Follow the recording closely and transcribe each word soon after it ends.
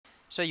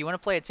So you want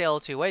to play a Tale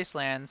of Two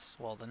Wastelands?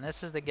 Well, then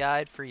this is the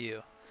guide for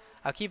you.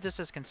 I'll keep this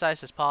as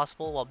concise as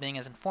possible while being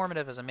as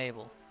informative as I'm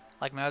able.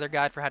 Like my other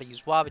guide for how to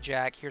use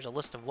Wabbajack, here's a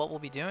list of what we'll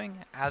be doing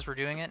as we're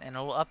doing it, and it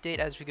will update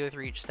as we go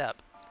through each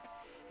step.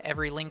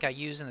 Every link I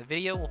use in the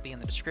video will be in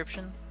the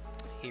description.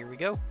 Here we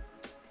go.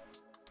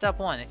 Step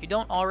 1. If you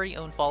don't already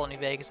own Fallout New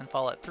Vegas and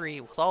Fallout 3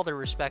 with all their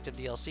respective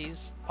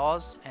DLCs,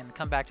 pause and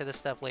come back to this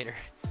step later.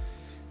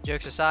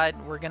 Jokes aside,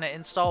 we're going to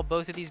install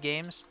both of these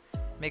games.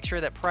 Make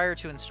sure that prior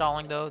to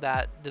installing, though,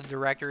 that the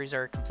directories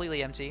are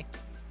completely empty.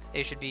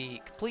 They should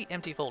be complete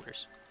empty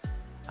folders.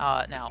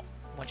 Now,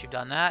 once you've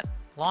done that,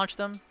 launch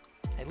them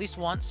at least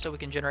once so we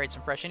can generate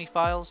some fresh INI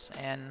files,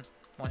 and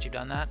once you've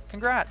done that,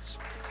 congrats!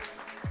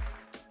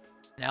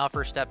 Now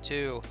for step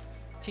 2.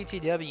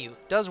 TTW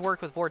does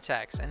work with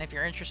Vortex, and if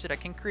you're interested, I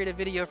can create a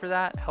video for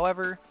that.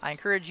 However, I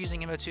encourage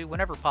using MO2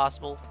 whenever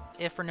possible.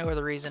 If for no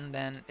other reason,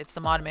 then it's the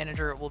mod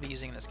manager we'll be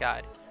using in this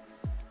guide.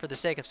 For the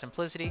sake of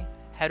simplicity,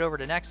 head over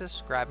to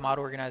Nexus, grab Mod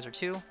Organizer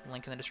 2,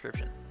 link in the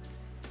description.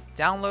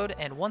 Download,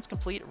 and once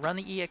complete, run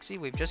the exe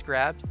we've just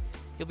grabbed.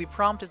 You'll be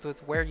prompted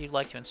with where you'd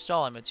like to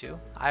install MO2.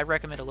 I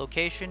recommend a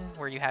location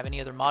where you have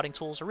any other modding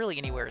tools, or really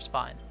anywhere is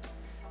fine.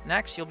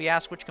 Next, you'll be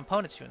asked which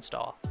components to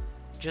install.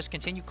 Just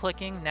continue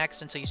clicking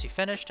next until you see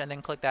finished, and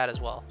then click that as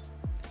well.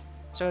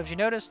 So as you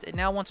noticed, it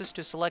now wants us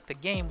to select the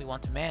game we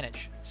want to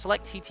manage.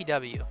 Select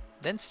TTW,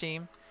 then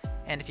Steam,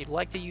 and if you'd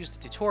like to use the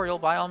tutorial,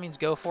 by all means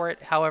go for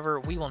it. However,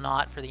 we will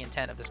not for the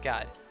intent of this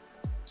guide.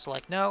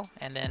 Select no,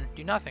 and then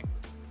do nothing.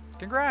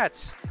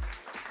 Congrats!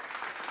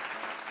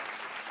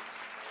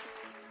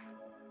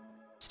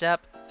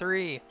 Step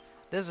 3.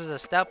 This is a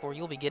step where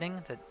you'll be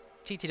getting the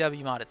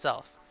TTW mod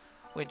itself,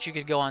 which you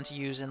could go on to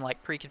use in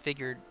like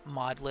pre-configured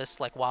mod lists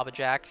like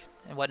Wabbajack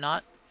and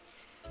whatnot.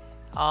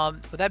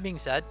 With that being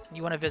said,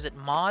 you want to visit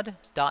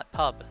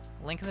mod.pub,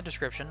 link in the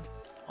description.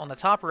 On the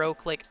top row,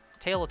 click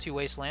Tale of Two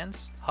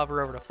Wastelands,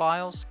 hover over to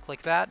Files,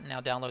 click that, and now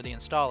download the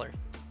installer.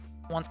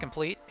 Once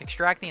complete,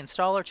 extract the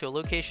installer to a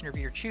location of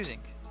your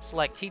choosing.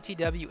 Select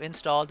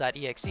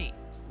ttwinstall.exe,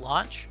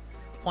 launch,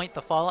 point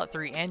the Fallout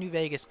 3 and New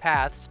Vegas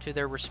paths to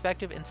their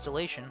respective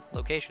installation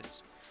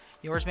locations.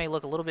 Yours may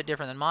look a little bit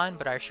different than mine,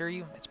 but I assure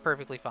you, it's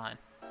perfectly fine.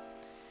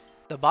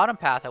 The bottom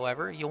path,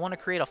 however, you'll want to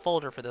create a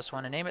folder for this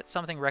one and name it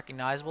something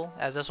recognizable,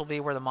 as this will be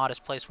where the mod is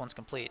placed once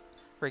complete.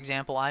 For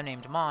example, I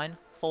named mine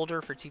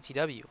Folder for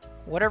TTW.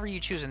 Whatever you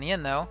choose in the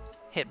end, though,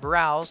 hit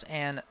Browse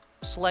and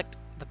select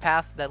the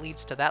path that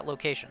leads to that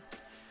location.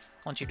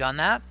 Once you've done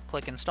that,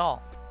 click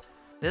Install.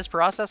 This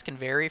process can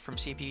vary from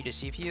CPU to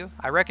CPU.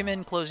 I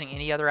recommend closing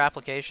any other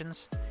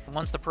applications.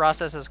 Once the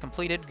process is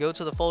completed, go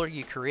to the folder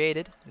you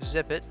created,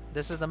 zip it.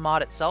 This is the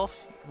mod itself.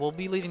 We'll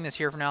be leaving this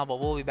here for now,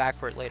 but we'll be back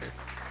for it later.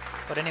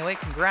 But anyway,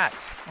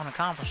 congrats on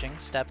accomplishing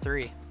step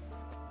 3.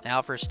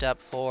 Now for step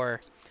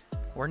 4.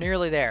 We're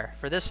nearly there.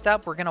 For this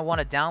step, we're going to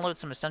want to download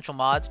some essential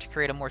mods to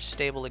create a more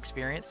stable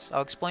experience.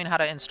 I'll explain how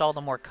to install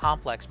the more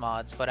complex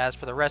mods, but as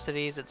for the rest of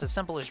these, it's as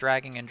simple as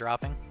dragging and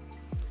dropping.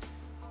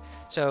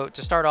 So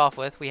to start off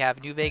with, we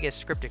have New Vegas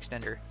Script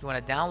Extender. You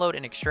want to download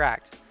and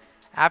extract.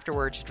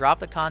 Afterwards, drop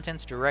the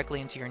contents directly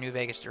into your New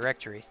Vegas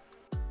directory.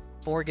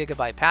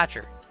 4GB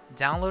Patcher.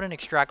 Download and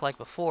extract like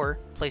before,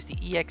 place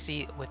the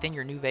exe within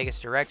your New Vegas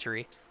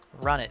directory,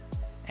 run it.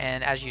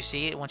 And as you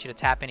see, it wants you to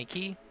tap any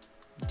key,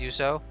 do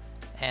so,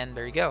 and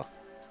there you go.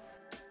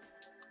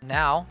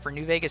 Now for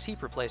New Vegas Heap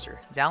Replacer.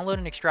 Download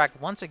and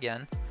extract once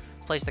again,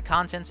 place the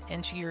contents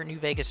into your New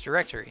Vegas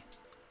directory,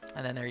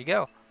 and then there you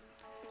go.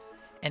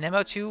 In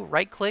MO2,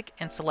 right-click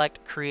and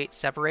select Create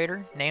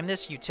Separator, name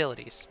this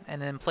Utilities,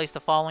 and then place the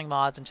following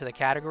mods into the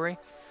category.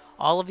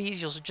 All of these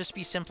you'll just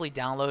be simply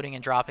downloading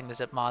and dropping the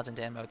zip mods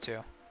into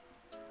MO2.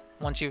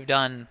 Once you've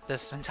done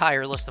this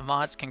entire list of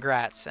mods,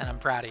 congrats, and I'm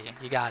proud of you.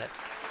 You got it.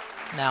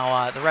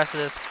 Now, the rest of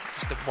this,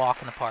 just a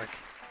walk in the park.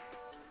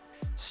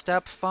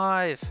 Step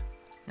 5.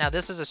 Now,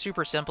 this is a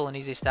super simple and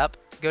easy step.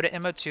 Go to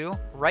MO2,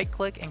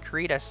 right-click, and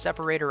create a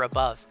separator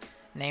above.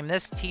 Name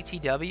this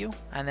TTW,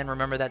 and then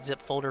remember that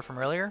zip folder from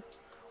earlier.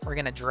 We're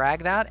going to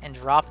drag that and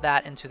drop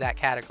that into that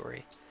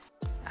category.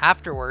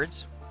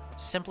 Afterwards,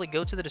 simply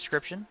go to the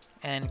description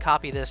and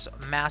copy this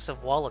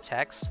massive wall of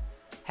text.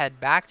 Head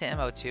back to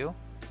MO2.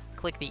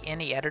 Click the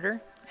INI editor,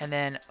 and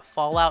then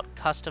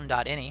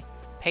FALLOUTCUSTOMI.INI.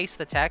 Paste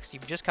the text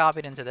you've just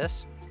copied into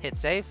this, hit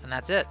save, and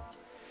that's it.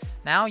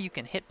 Now you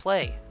can hit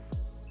play.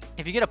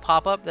 If you get a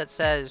pop-up that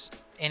says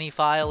any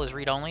file is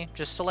read-only,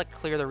 just select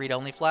clear the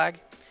read-only flag,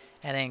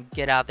 and then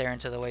get out there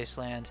into the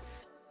wasteland.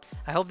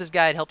 I hope this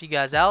guide helped you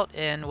guys out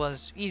and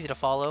was easy to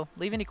follow.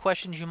 Leave any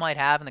questions you might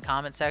have in the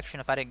comment section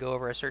if I didn't go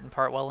over a certain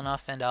part well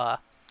enough, and I'll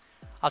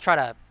try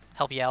to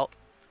help you out.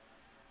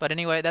 But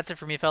anyway, that's it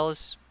for me,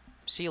 fellas.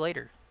 See you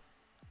later.